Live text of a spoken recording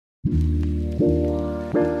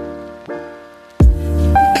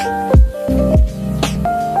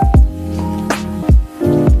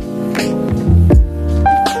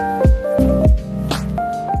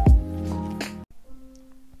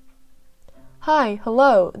Hi,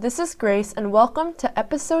 hello, this is Grace and welcome to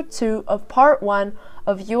episode 2 of part 1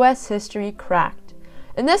 of US History Cracked.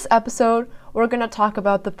 In this episode, we're going to talk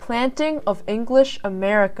about the planting of English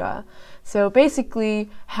America. So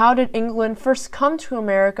basically, how did England first come to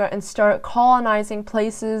America and start colonizing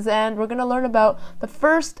places, and we're going to learn about the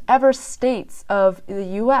first ever states of the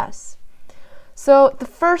US. So the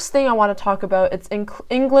first thing I want to talk about is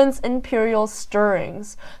England's imperial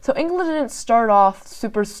stirrings. So England didn't start off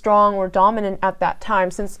super strong or dominant at that time,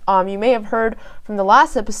 since you may have heard from the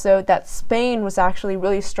last episode that Spain was actually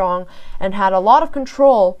really strong and had a lot of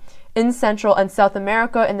control in Central and South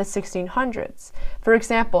America in the 1600s. For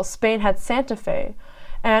example, Spain had Santa Fe.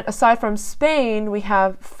 And aside from Spain, we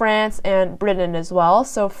have France and Britain as well.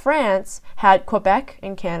 So France had Quebec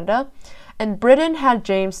in Canada, and Britain had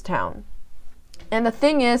Jamestown. And the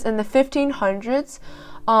thing is, in the 1500s,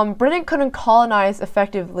 Britain couldn't colonize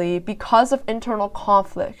effectively because of internal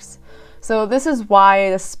conflicts. So this is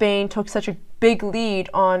why Spain took such a big lead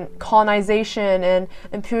on colonization and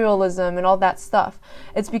imperialism and all that stuff.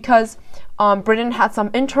 It's because Britain had some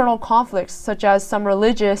internal conflicts, such as some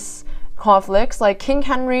religious conflicts, like King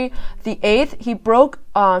Henry VIII. He broke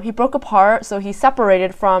apart, so he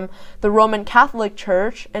separated from the Roman Catholic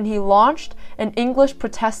Church, and he launched an English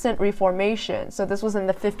Protestant Reformation. So this was in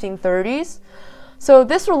the 1530s. So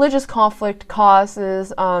this religious conflict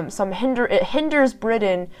causes it hinders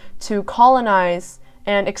Britain to colonize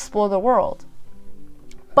and explore the world.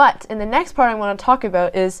 But in the next part I want to talk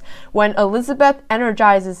about is when Elizabeth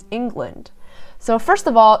energizes England. So first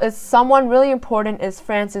of all, someone really important is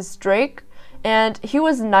Francis Drake, and he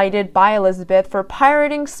was knighted by Elizabeth for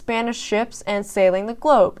pirating Spanish ships and sailing the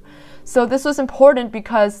globe. So this was important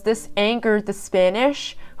because this angered the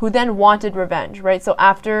Spanish, who then wanted revenge, right? So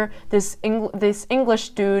after this English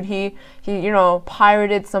dude, he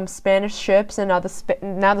pirated some Spanish ships, and now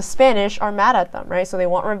the Spanish are mad at them, right? So they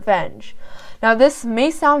want revenge. Now this may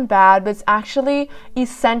sound bad, but it's actually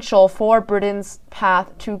essential for Britain's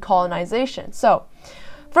path to colonization. So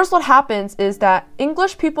first, what happens is that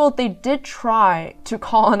English people, they did try to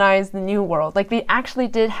colonize the New World. Like, they actually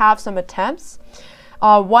did have some attempts.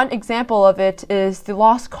 One example of it is the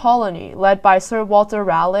Lost Colony, led by Sir Walter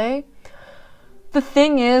Raleigh. The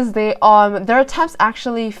thing is, their attempts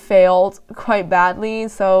actually failed quite badly.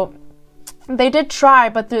 So they did try,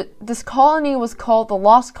 but this colony was called the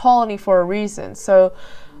Lost Colony for a reason. So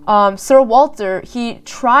Sir Walter, he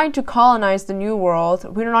tried to colonize the New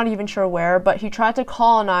World. We're not even sure where, but he tried to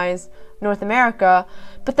colonize North America.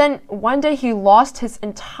 But then one day he lost his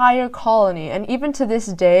entire colony, and even to this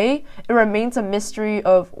day, it remains a mystery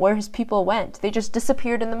of where his people went. They just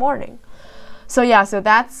disappeared in the morning. So yeah, so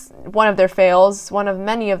that's one of their fails, one of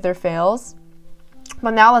many of their fails.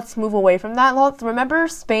 But now let's move away from that. Remember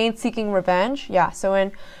Spain seeking revenge? Yeah, so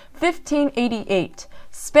in 1588,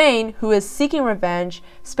 Spain, who is seeking revenge,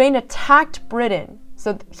 Spain attacked Britain.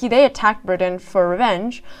 So they attacked Britain for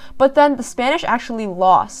revenge, but then the Spanish actually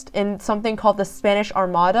lost in something called the Spanish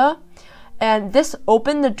Armada, and this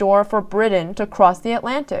opened the door for Britain to cross the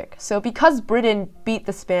Atlantic. So because Britain beat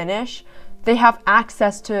the Spanish, they have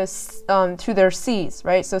access to their seas,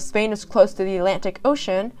 right? So Spain is close to the Atlantic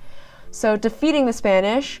Ocean, so defeating the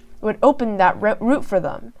Spanish would open that route for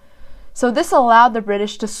them. So this allowed the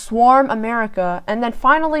British to swarm America and then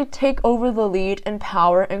finally take over the lead in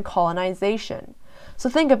power and colonization. So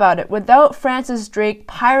think about it. Without Francis Drake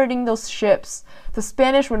pirating those ships, the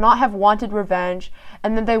Spanish would not have wanted revenge,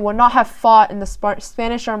 and then they would not have fought in the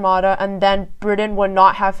Spanish Armada, and then Britain would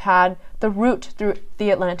not have had the route through the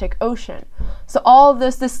Atlantic Ocean. So all of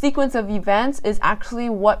this sequence of events is actually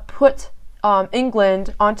what put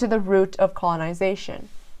England onto the route of colonization.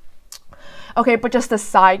 Okay, but just a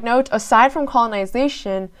side note, aside from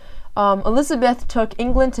colonization, Elizabeth took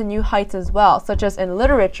England to new heights as well, such as in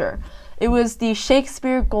literature. It was the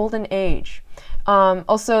Shakespeare Golden Age.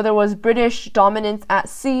 Also, there was British dominance at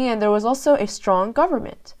sea, and there was also a strong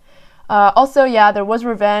government. Also, yeah, there was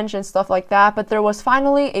revenge and stuff like that, but there was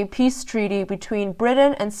finally a peace treaty between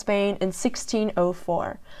Britain and Spain in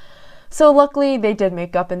 1604. So luckily, they did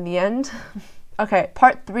make up in the end. Okay,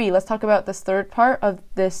 part 3. Let's talk about this third part of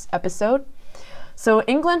this episode. So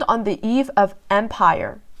England on the eve of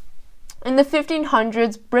empire. In the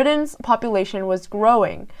 1500s, Britain's population was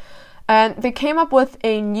growing, and they came up with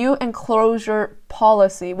a new enclosure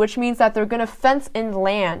policy, which means that they're going to fence in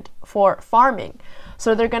land for farming.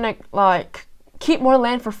 So they're going to keep more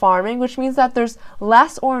land for farming, which means that there's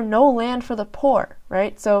less or no land for the poor,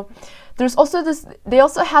 right? So there's also they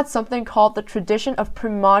also had something called the tradition of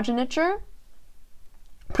primogeniture,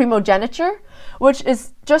 which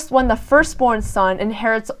is just when the firstborn son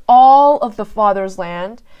inherits all of the father's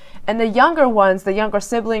land, And the younger ones, the younger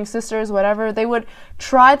siblings, sisters, whatever, they would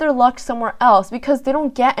try their luck somewhere else because they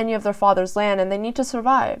don't get any of their father's land and they need to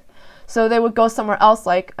survive. So they would go somewhere else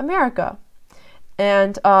like America.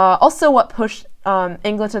 And also what pushed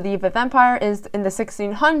England to the eve of empire is in the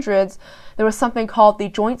 1600s, there was something called the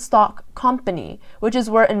Joint Stock Company, which is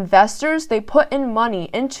where investors, they put in money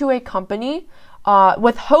into a company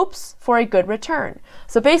with hopes for a good return.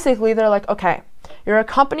 So basically they're like, okay, you're a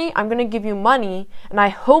company, I'm going to give you money, and I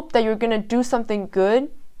hope that you're going to do something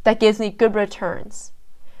good that gives me good returns.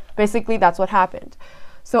 Basically, that's what happened.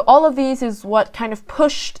 So all of these is what kind of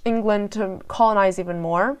pushed England to colonize even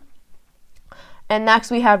more. And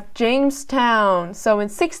next we have Jamestown. So in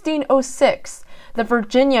 1606, the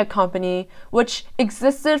Virginia Company, which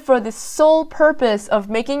existed for the sole purpose of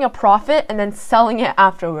making a profit and then selling it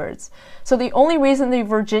afterwards. So the only reason the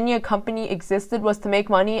Virginia Company existed was to make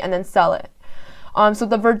money and then sell it. So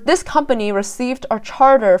this company received a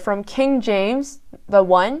charter from King James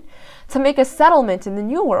I to make a settlement in the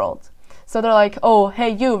New World. So they're like, oh, hey,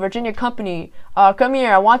 you, Virginia Company, come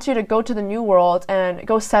here. I want you to go to the New World and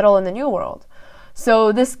go settle in the New World.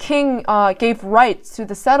 So this king gave rights to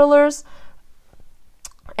the settlers,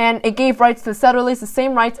 and it gave rights to the settlers the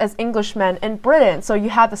same rights as Englishmen in Britain. So you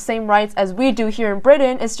have the same rights as we do here in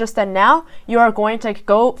Britain. It's just that now you are going to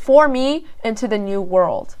go for me into the New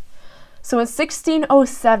World. So in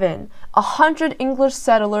 1607, 100 English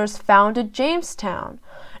settlers founded Jamestown.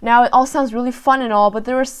 Now, it all sounds really fun and all, but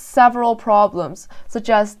there were several problems,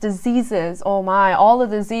 such as diseases. Oh my, all the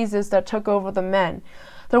diseases that took over the men.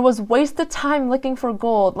 There was wasted time looking for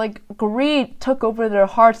gold. Like, greed took over their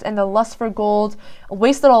hearts, and the lust for gold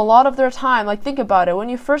wasted a lot of their time. Like, think about it. When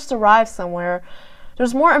you first arrive somewhere,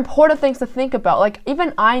 there's more important things to think about. Like,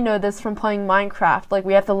 even I know this from playing Minecraft. Like,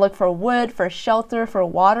 we have to look for wood, for shelter, for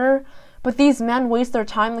water. But these men waste their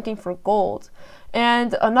time looking for gold.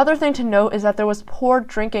 And another thing to note is that there was poor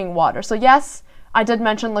drinking water. So yes, I did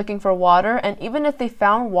mention looking for water, and even if they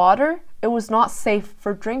found water, it was not safe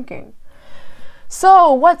for drinking.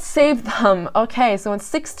 So what saved them? Okay, so in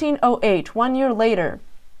 1608, 1 year later,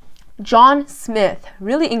 John Smith,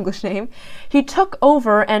 really English name, he took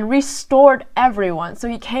over and restored everyone. So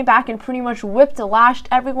he came back and pretty much lashed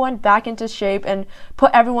everyone back into shape and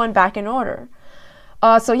put everyone back in order.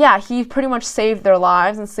 So yeah, he pretty much saved their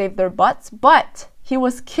lives and saved their butts, but he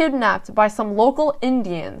was kidnapped by some local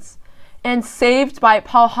Indians and saved by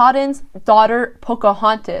Powhatan's daughter,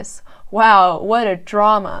 Pocahontas. Wow, what a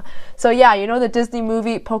drama. So yeah, you know the Disney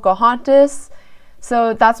movie Pocahontas?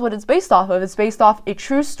 So that's what it's based off of. It's based off a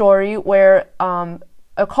true story where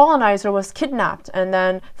a colonizer was kidnapped and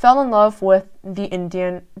then fell in love with the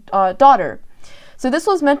Indian daughter. So this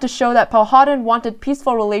was meant to show that Powhatan wanted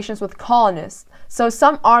peaceful relations with colonists. So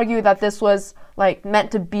some argue that this was like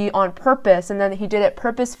meant to be on purpose, and then he did it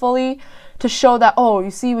purposefully to show that, oh,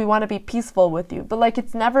 you see, we want to be peaceful with you. But like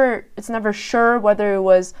it's never sure whether it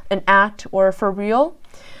was an act or for real.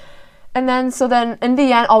 And then in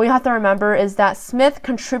the end, all we have to remember is that Smith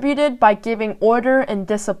contributed by giving order and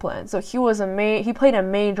discipline. So he played a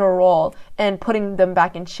major role in putting them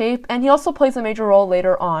back in shape, and he also plays a major role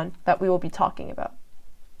later on that we will be talking about.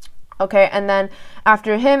 Okay, and then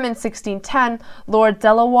after him in 1610, Lord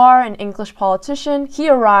Delaware, an English politician, he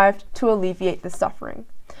arrived to alleviate the suffering.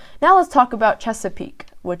 Now let's talk about Chesapeake,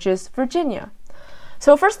 which is Virginia.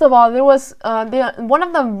 So first of all, there was one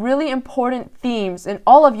of the really important themes in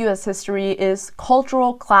all of U.S. history is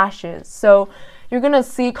cultural clashes. So you're going to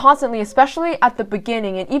see constantly, especially at the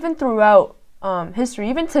beginning and even throughout history,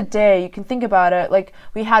 even today, you can think about it, like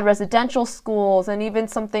we had residential schools and even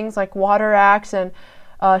some things like water acts and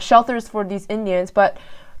shelters for these Indians, but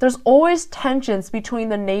there's always tensions between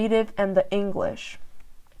the native and the English.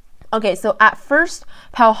 Okay, so at first,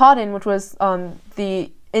 Powhatan, which was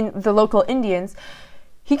the local Indians,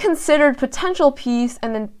 he considered potential peace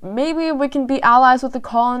and then maybe we can be allies with the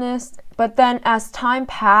colonists, but then as time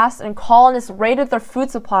passed and colonists raided their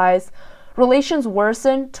food supplies, relations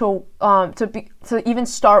worsened to even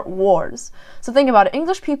start wars. So think about it.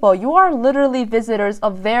 English people, you are literally visitors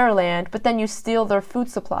of their land, but then you steal their food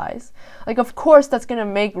supplies. Like, of course, that's going to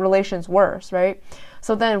make relations worse, right?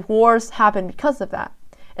 So then wars happened because of that.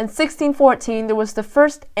 In 1614, there was the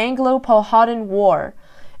first Anglo-Powhatan War,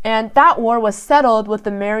 and that war was settled with the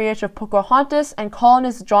marriage of Pocahontas and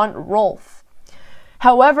colonist John Rolfe.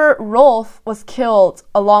 However, Rolfe was killed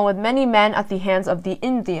along with many men at the hands of the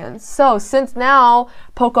Indians. So since now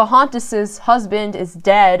Pocahontas' husband is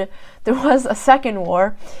dead, there was a second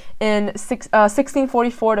war in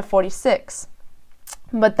 1644 to 46.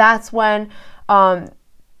 But that's when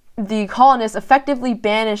the colonists effectively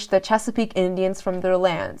banished the Chesapeake Indians from their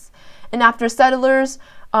lands. And after settlers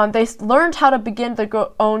they learned how to begin their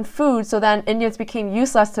own food, so then Indians became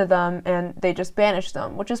useless to them and they just banished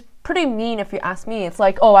them, which is pretty mean if you ask me. It's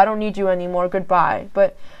like, oh, I don't need you anymore, goodbye.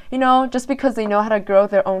 But, you know, just because they know how to grow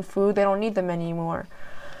their own food, they don't need them anymore.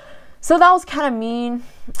 So that was kind of mean,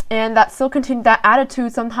 and that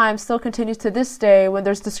attitude sometimes still continues to this day when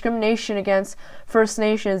there's discrimination against First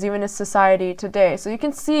Nations, even in society today. So you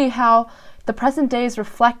can see how the present day is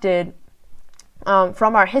reflected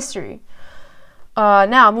from our history.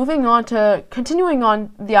 Now, continuing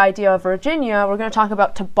on the idea of Virginia, we're going to talk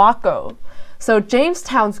about tobacco. So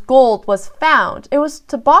Jamestown's gold was found. It was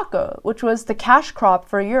tobacco, which was the cash crop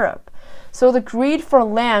for Europe. So the greed for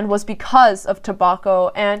land was because of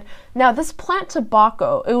tobacco. And now this plant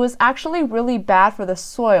tobacco, it was actually really bad for the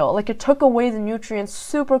soil. Like, it took away the nutrients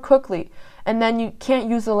super quickly. And then you can't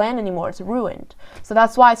use the land anymore. It's ruined. So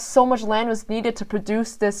that's why so much land was needed to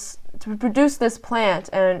produce this plant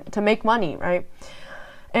and to make money, right?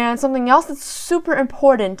 And something else that's super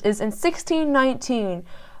important is in 1619,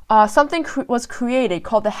 something was created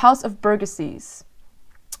called the House of Burgesses.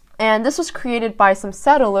 And this was created by some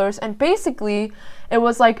settlers, and basically it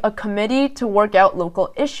was like a committee to work out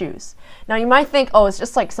local issues. Now you might think, oh, it's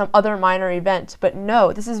just like some other minor event, but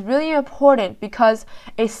no, this is really important because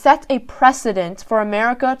it set a precedent for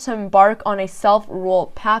America to embark on a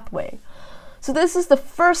self-rule pathway. So this is the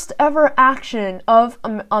first ever action of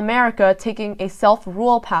America taking a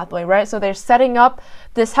self-rule pathway, right? So they're setting up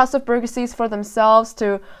this House of Burgesses for themselves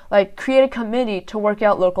to like create a committee to work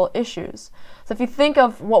out local issues. So if you think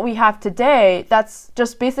of what we have today, that's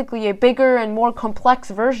just basically a bigger and more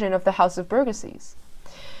complex version of the House of Burgesses.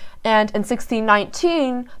 And in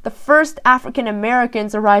 1619, the first African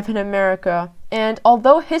Americans arrive in America. And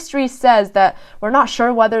although history says that we're not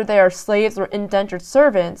sure whether they are slaves or indentured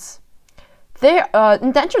servants,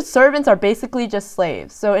 indentured servants are basically just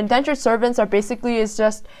slaves. So indentured servants are basically is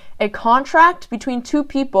just a contract between two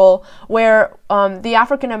people where the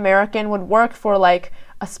African American would work for like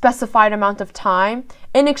a specified amount of time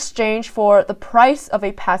in exchange for the price of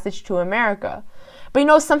a passage to America. But you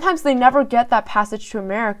know, sometimes they never get that passage to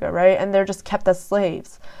America, right? And they're just kept as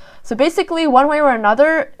slaves. So basically, one way or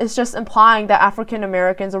another, it's just implying that African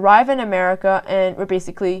Americans arrive in America and were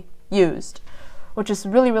basically used, which is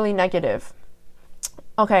really, really negative.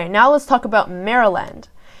 Okay, now let's talk about Maryland,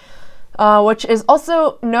 which is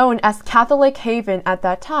also known as Catholic Haven at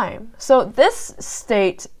that time. So this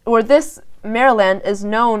state, or this Maryland, is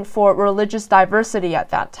known for religious diversity at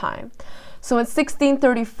that time. So in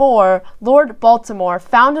 1634, Lord Baltimore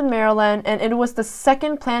founded Maryland, and it was the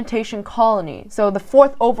second plantation colony, so the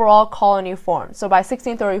fourth overall colony formed. So by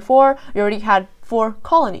 1634, you already had 4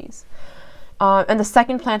 colonies, and the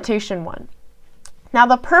second plantation one. Now,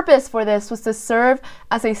 the purpose for this was to serve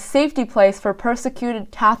as a safety place for persecuted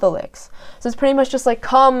Catholics. So it's pretty much just like,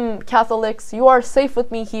 come, Catholics, you are safe with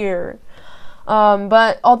me here.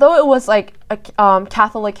 But although it was like a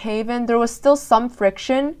Catholic haven, there was still some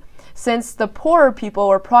friction since the poorer people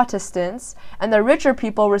were Protestants and the richer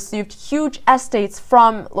people received huge estates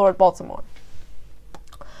from Lord Baltimore.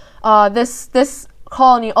 This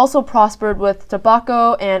colony also prospered with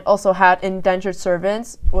tobacco and also had indentured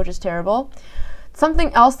servants, which is terrible.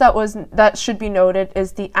 Something else that should be noted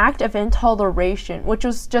is the Act of Intoleration, which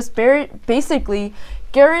was just basically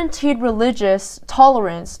guaranteed religious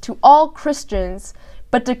tolerance to all Christians,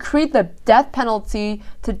 but decreed the death penalty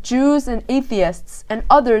to Jews and atheists and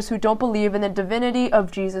others who don't believe in the divinity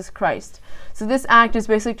of Jesus Christ. So this act is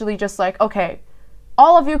basically just like, okay,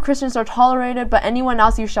 all of you Christians are tolerated, but anyone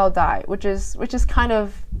else you shall die, which is kind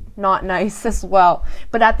of not nice as well.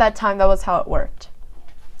 But at that time, that was how it worked.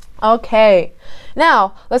 Okay,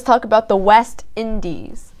 now let's talk about the West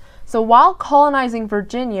Indies. So while colonizing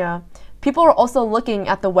Virginia, people were also looking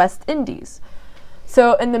at the West Indies.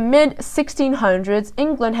 So in the mid-1600s,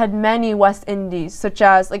 England had many West Indies, such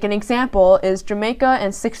as, like an example, is Jamaica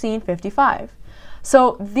in 1655.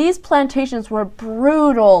 So these plantations were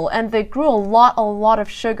brutal, and they grew a lot of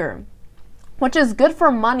sugar, which is good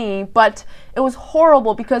for money, but it was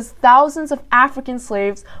horrible because thousands of African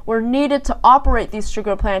slaves were needed to operate these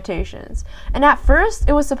sugar plantations. And at first,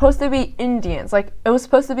 it was supposed to be Indians. Like, it was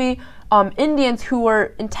supposed to be Indians who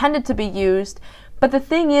were intended to be used. But the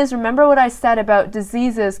thing is, remember what I said about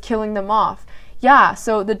diseases killing them off? Yeah,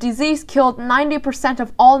 so the disease killed 90%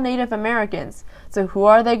 of all Native Americans. So who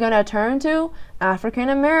are they going to turn to? African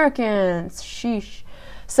Americans. Sheesh.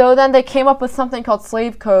 So then they came up with something called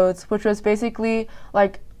slave codes, which was basically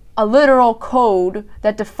like a literal code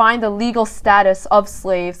that defined the legal status of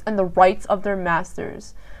slaves and the rights of their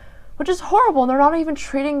masters, which is horrible. They're not even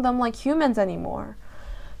treating them like humans anymore.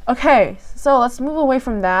 Okay, so let's move away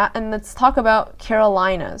from that and let's talk about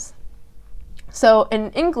Carolinas. So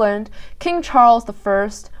in England, King Charles I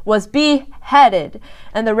was beheaded,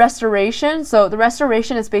 and the Restoration, so the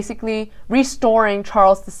Restoration is basically restoring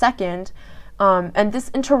Charles II, and this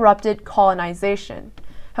interrupted colonization.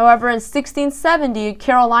 However, in 1670,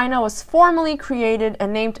 Carolina was formally created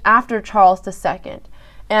and named after Charles II,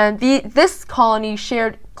 and this colony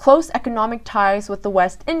shared close economic ties with the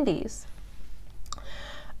West Indies.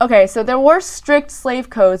 Okay, so there were strict slave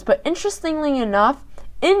codes, but interestingly enough,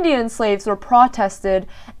 Indian slaves were protested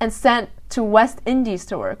and sent to West Indies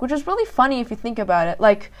to work, which is really funny if you think about it.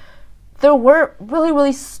 Like, there were really,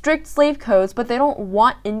 really strict slave codes, but they don't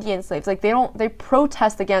want Indian slaves. Like, they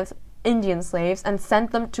protest against Indian slaves and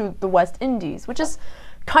sent them to the West Indies, which is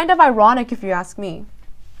kind of ironic if you ask me.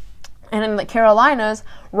 And in the Carolinas,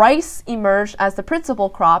 rice emerged as the principal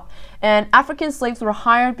crop, and African slaves were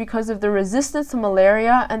hired because of their resistance to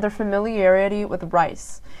malaria and their familiarity with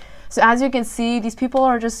rice. So as you can see, these people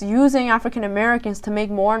are just using African Americans to make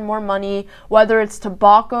more and more money, whether it's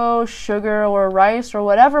tobacco, sugar, or rice, or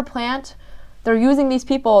whatever plant, they're using these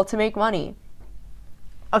people to make money.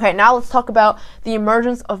 Okay, now let's talk about the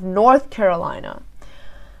emergence of North Carolina.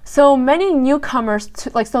 So many newcomers,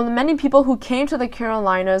 so many people who came to the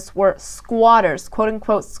Carolinas were squatters, quote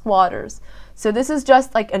unquote squatters. So this is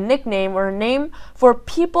just like a nickname or a name for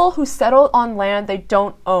people who settled on land they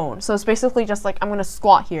don't own. So it's basically just like, I'm going to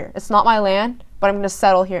squat here. It's not my land, but I'm going to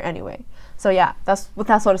settle here anyway. So yeah, that's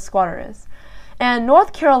what a squatter is. And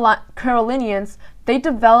North Carolinians, they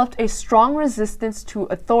developed a strong resistance to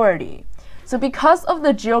authority. So because of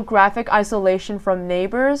the geographic isolation from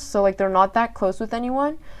neighbors, so like they're not that close with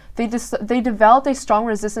anyone, they developed a strong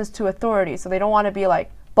resistance to authority. So they don't want to be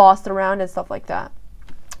like bossed around and stuff like that.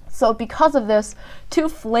 So because of this, two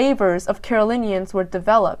flavors of Carolinians were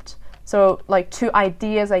developed. So like two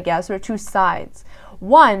ideas, I guess, or two sides.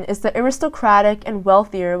 One is the aristocratic and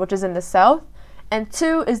wealthier, which is in the South, and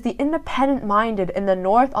two is the independent-minded in the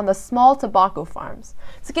North on the small tobacco farms.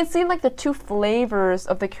 So you can see like the two flavors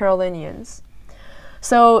of the Carolinians.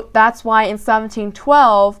 So that's why in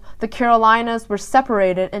 1712, the Carolinas were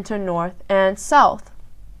separated into North and South.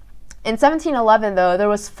 In 1711, though, there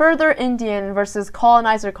was further Indian versus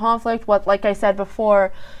colonizer conflict. Like I said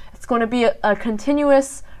before, it's going to be a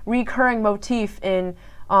continuous recurring motif in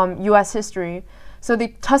U.S. history. So the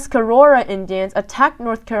Tuscarora Indians attacked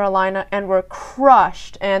North Carolina and were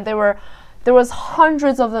crushed, and there was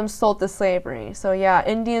hundreds of them sold to slavery. So yeah,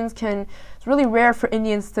 it's really rare for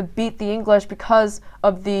Indians to beat the English because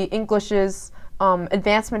of the English's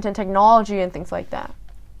advancement in technology and things like that.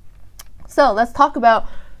 So let's talk about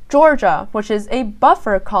Georgia, which is a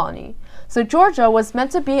buffer colony. So Georgia was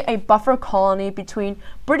meant to be a buffer colony between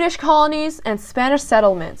British colonies and Spanish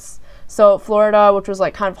settlements. So Florida, which was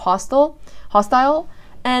like kind of hostile,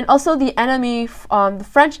 and also the enemy, the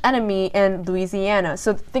French enemy in Louisiana.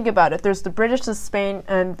 So think about it. There's the British, the Spain,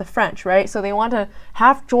 and the French, right? So they want to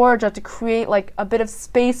have Georgia to create like a bit of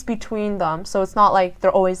space between them. So it's not like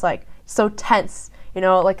they're always like so tense,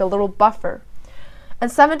 like a little buffer. In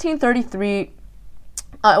 1733,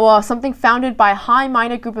 something founded by a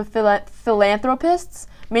high-minded group of philanthropists,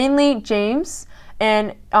 mainly James,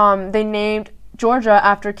 and they named Georgia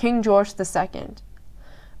after King George II.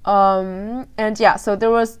 And yeah, so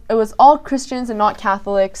it was all Christians and not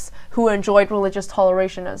Catholics who enjoyed religious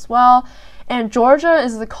toleration as well. And Georgia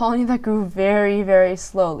is the colony that grew very, very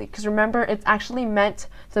slowly. Because remember, it's actually meant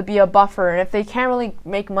to be a buffer. And if they can't really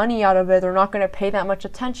make money out of it, they're not going to pay that much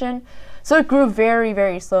attention. So it grew very,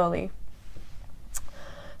 very slowly.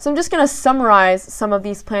 So I'm just going to summarize some of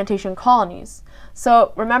these plantation colonies.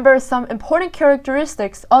 So remember, some important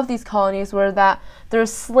characteristics of these colonies were that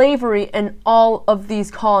there's slavery in all of these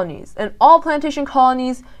colonies. In all plantation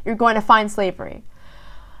colonies, you're going to find slavery.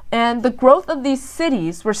 And the growth of these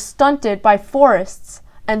cities were stunted by forests,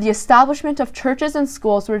 and the establishment of churches and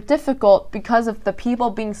schools were difficult because of the people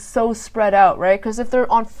being so spread out, right? Because if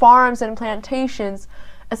they're on farms and plantations,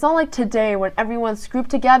 it's not like today when everyone's grouped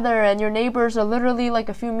together and your neighbors are literally like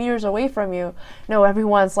a few meters away from you. No,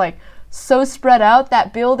 everyone's like so spread out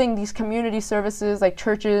that building these community services like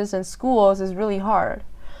churches and schools is really hard.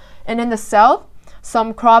 And in the South,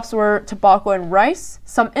 some crops were tobacco and rice,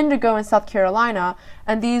 some indigo in South Carolina,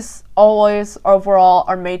 and these always overall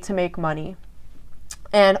are made to make money.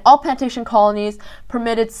 And all plantation colonies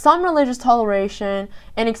permitted some religious toleration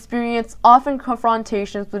and experienced often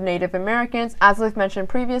confrontations with Native Americans, as I've mentioned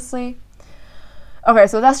previously. Okay,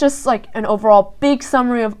 so that's just like an overall big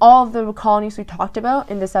summary of all of the colonies we talked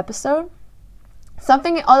about in this episode.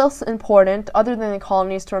 Something else important, other than the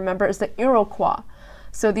colonies, to remember is the Iroquois.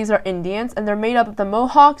 So these are Indians, and they're made up of the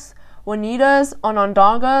Mohawks, Oneidas,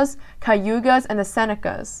 Onondagas, Cayugas, and the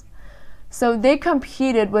Senecas. So they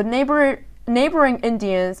competed with neighboring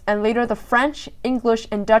Indians and later the French, English,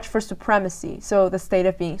 and Dutch for supremacy, so the state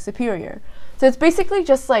of being superior. So it's basically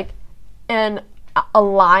just like an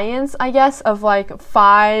alliance, I guess, of like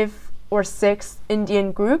 5 or 6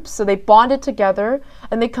 Indian groups. So they bonded together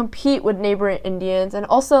and they compete with neighboring Indians and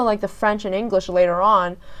also like the French and English later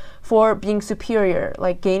on for being superior,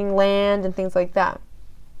 like gaining land and things like that.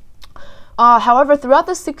 However, throughout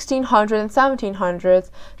the 1600s and 1700s,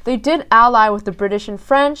 they did ally with the British and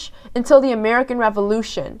French until the American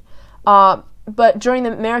Revolution. But during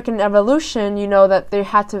the American Revolution, you know that they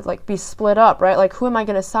had to like be split up, right? Like, who am I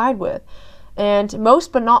going to side with? And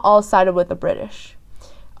most, but not all, sided with the British.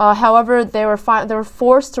 However, they were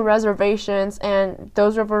forced to reservations, and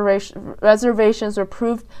those reservations were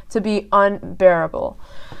proved to be unbearable.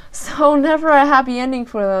 So never a happy ending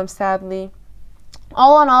for them, sadly.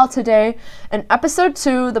 All in all, today, in episode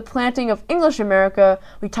 2, the planting of English America,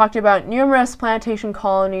 we talked about numerous plantation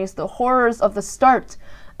colonies, the horrors of the start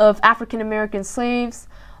of African American slaves,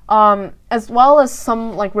 as well as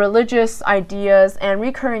some like religious ideas and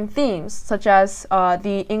recurring themes, such as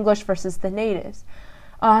the English versus the natives.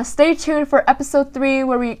 Stay tuned for episode 3,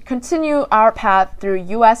 where we continue our path through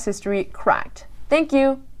U.S. history cracked. Thank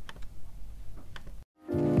you.